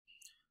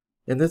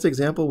In this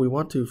example, we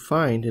want to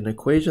find an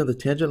equation of the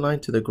tangent line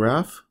to the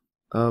graph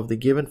of the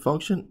given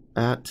function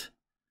at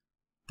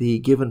the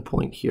given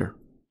point here,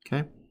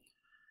 okay?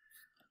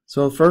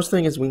 So the first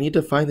thing is we need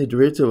to find the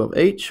derivative of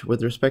h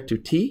with respect to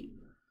t.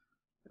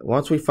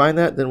 Once we find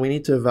that, then we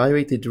need to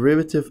evaluate the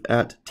derivative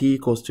at t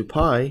equals to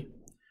pi,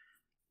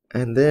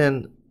 and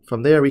then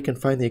from there we can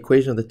find the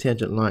equation of the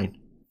tangent line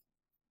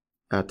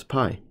at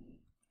pi.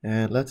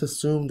 And let's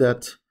assume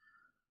that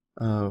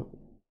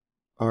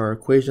our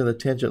equation of the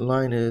tangent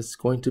line is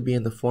going to be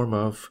in the form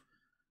of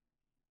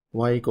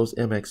y equals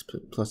mx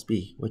plus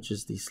b, which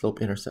is the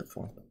slope-intercept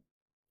form.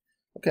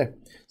 Okay,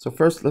 so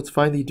first let's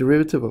find the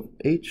derivative of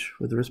h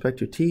with respect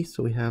to t.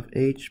 So we have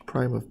h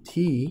prime of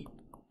t.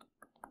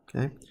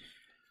 Okay,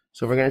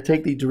 so we're going to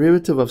take the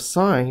derivative of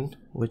sine,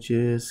 which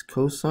is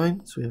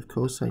cosine. So we have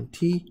cosine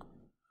t,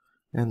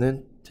 and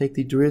then take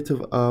the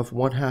derivative of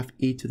 1/2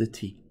 e to the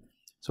t.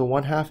 So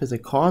 1/2 is a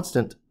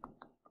constant.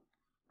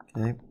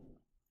 Okay,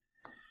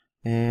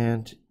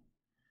 and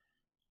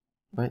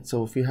right,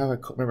 so if you have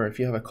if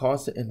you have a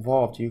constant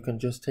involved, you can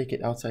just take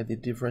it outside the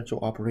differential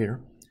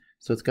operator.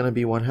 So it's going to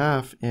be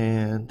 1/2,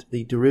 and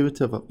the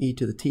derivative of e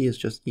to the t is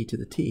just e to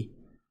the t.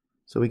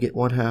 So we get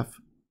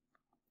 1/2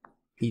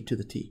 e to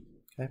the t.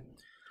 Okay,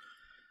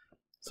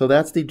 so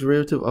that's the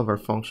derivative of our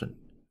function.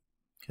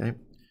 Okay,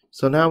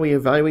 so now we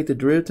evaluate the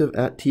derivative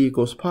at t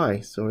equals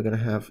pi. So we're going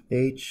to have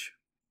h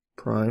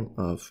prime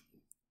of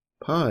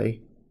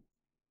pi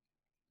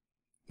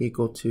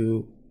equal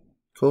to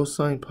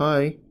cosine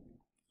pi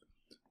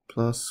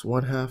plus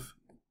 1/2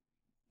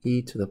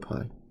 e to the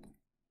pi.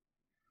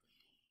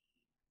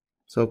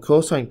 So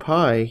cosine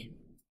pi,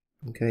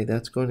 okay,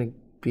 that's going to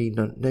be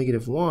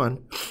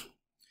 -1.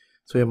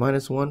 So we have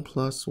 -1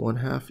 plus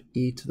 1/2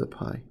 e to the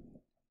pi.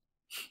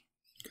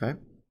 Okay.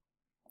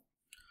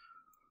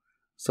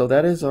 So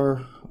that is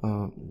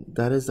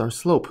our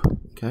slope.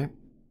 Okay.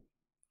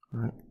 All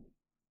right.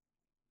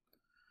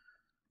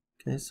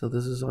 Okay. So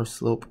this is our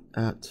slope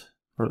at,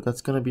 or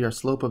that's going to be our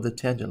slope of the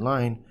tangent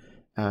line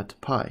at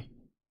pi.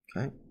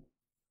 Okay.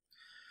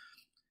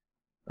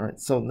 All right.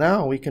 So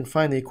now we can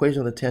find the equation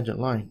of the tangent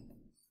line.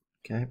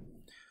 Okay,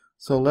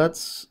 so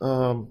let's,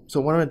 so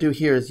what I'm going to do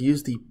here is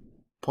use the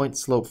point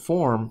slope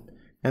form,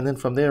 and then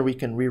from there we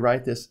can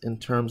rewrite this in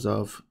terms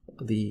of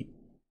the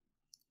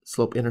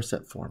slope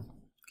intercept form.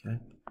 Okay,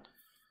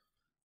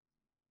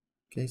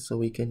 okay, so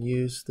we can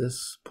use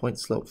this point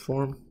slope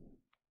form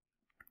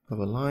of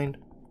a line.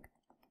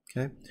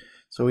 Okay,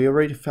 so we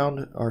already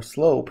found our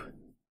slope.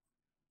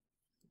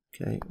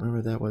 Okay,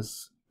 remember that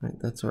was, right,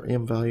 that's our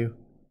m value.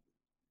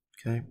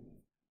 Okay.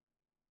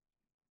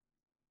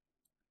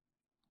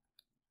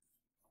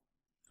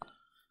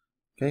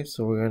 Okay,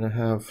 so we're going to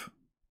have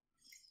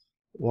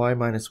y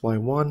minus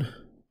y1.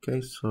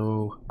 Okay,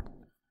 so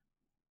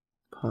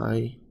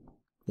pi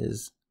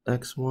is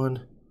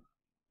x1,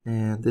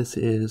 and this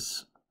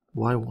is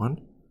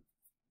y1.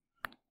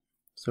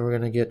 So we're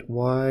going to get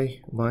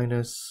y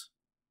minus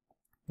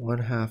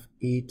 1/2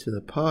 e to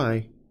the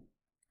pi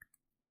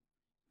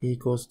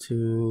equals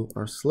to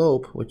our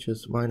slope, which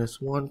is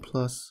 -1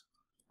 plus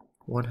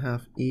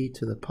 1/2 e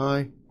to the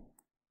pi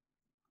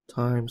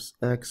times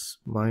x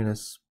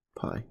minus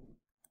pi.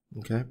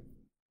 Okay.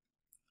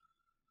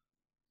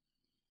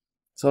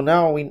 So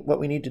now what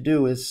we need to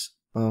do is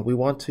we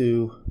want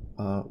to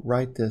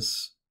write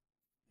this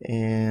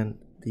in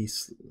the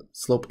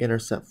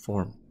slope-intercept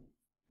form.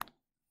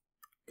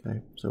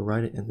 Okay, so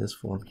write it in this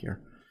form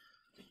here.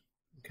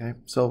 Okay,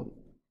 so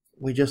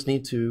we just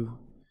need to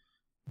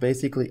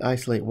basically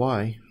isolate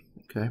y.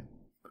 Okay,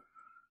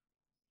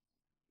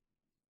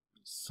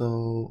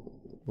 so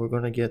we're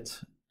going to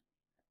get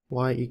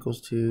y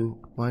equals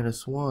to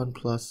 -1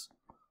 plus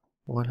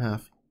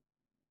 1/2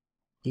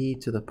 e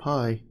to the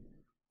pi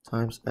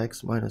times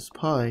x minus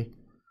pi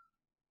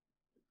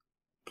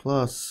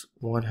plus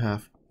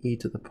 1/2 e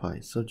to the pi.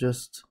 So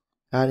just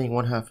adding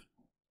 1/2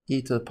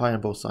 e to the pi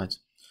on both sides.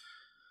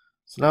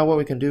 So now what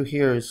we can do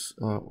here is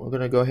we're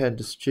going to go ahead and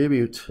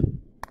distribute.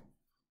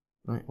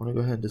 Right, we're going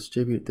to go ahead and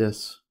distribute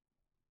this.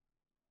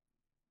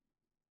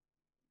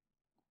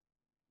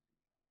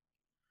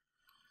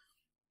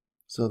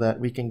 So that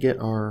we can get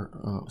our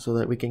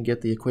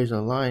the equation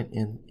of the line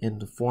in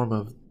the form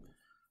of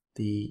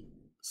the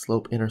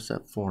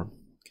slope-intercept form.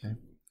 Okay.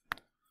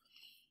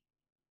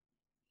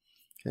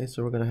 Okay,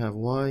 so we're going to have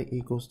y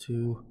equals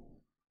to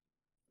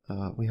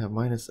we have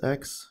minus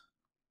x.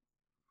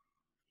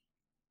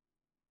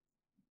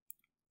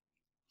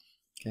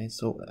 Okay,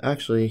 so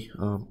actually,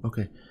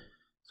 okay,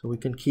 so we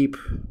can keep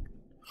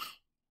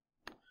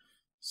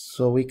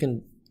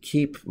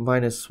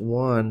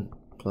 -1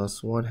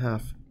 plus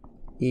 1/2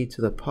 e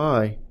to the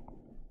pi.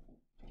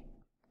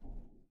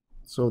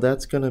 So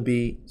that's going to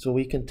be, so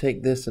we can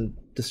take this and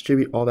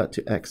distribute all that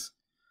to x.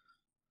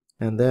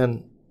 And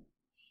then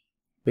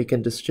we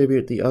can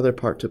distribute the other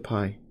part to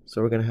pi.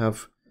 So we're going to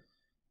have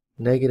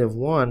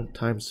 -1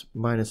 times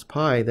minus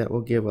pi, that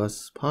will give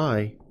us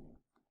pi.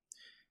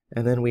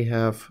 And then we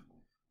have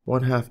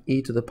 1/2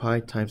 e to the pi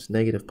times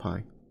negative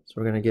pi. So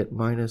we're going to get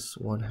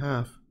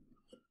 -1/2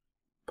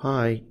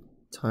 pi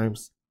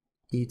times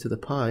e to the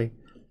pi,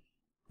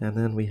 and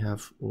then we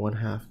have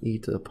 1/2 e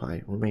to the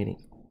pi remaining.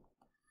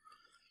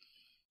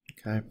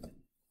 Okay.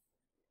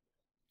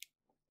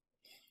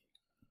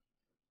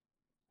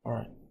 All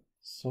right.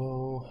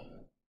 So,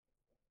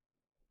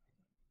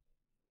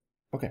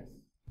 okay.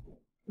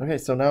 Okay,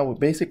 so now we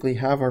basically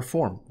have our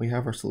form. We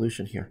have our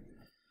solution here.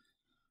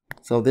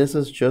 So this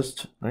is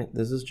just, right,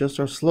 this is just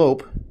our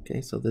slope.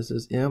 Okay, so this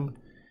is m,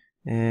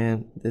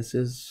 and this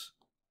is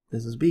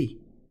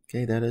b.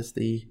 Okay, that is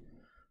the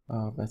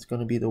that's going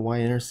to be the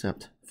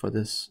y-intercept for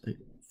this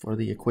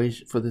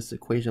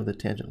equation of the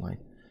tangent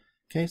line.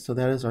 Okay, so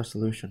that is our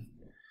solution.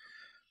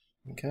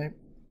 Okay,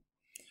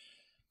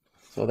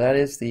 so that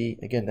is the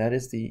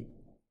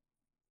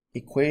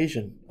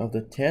equation of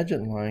the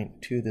tangent line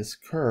to this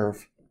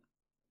curve.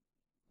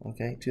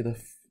 Okay, to the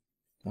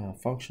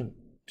function,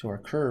 to our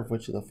curve,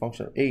 which is a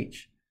function of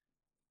h,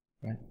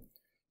 right?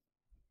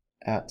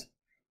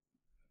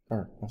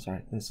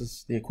 This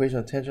is the equation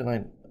of the tangent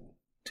line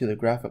to the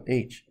graph of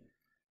h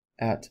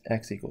at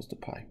x equals to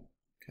pi.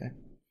 Okay.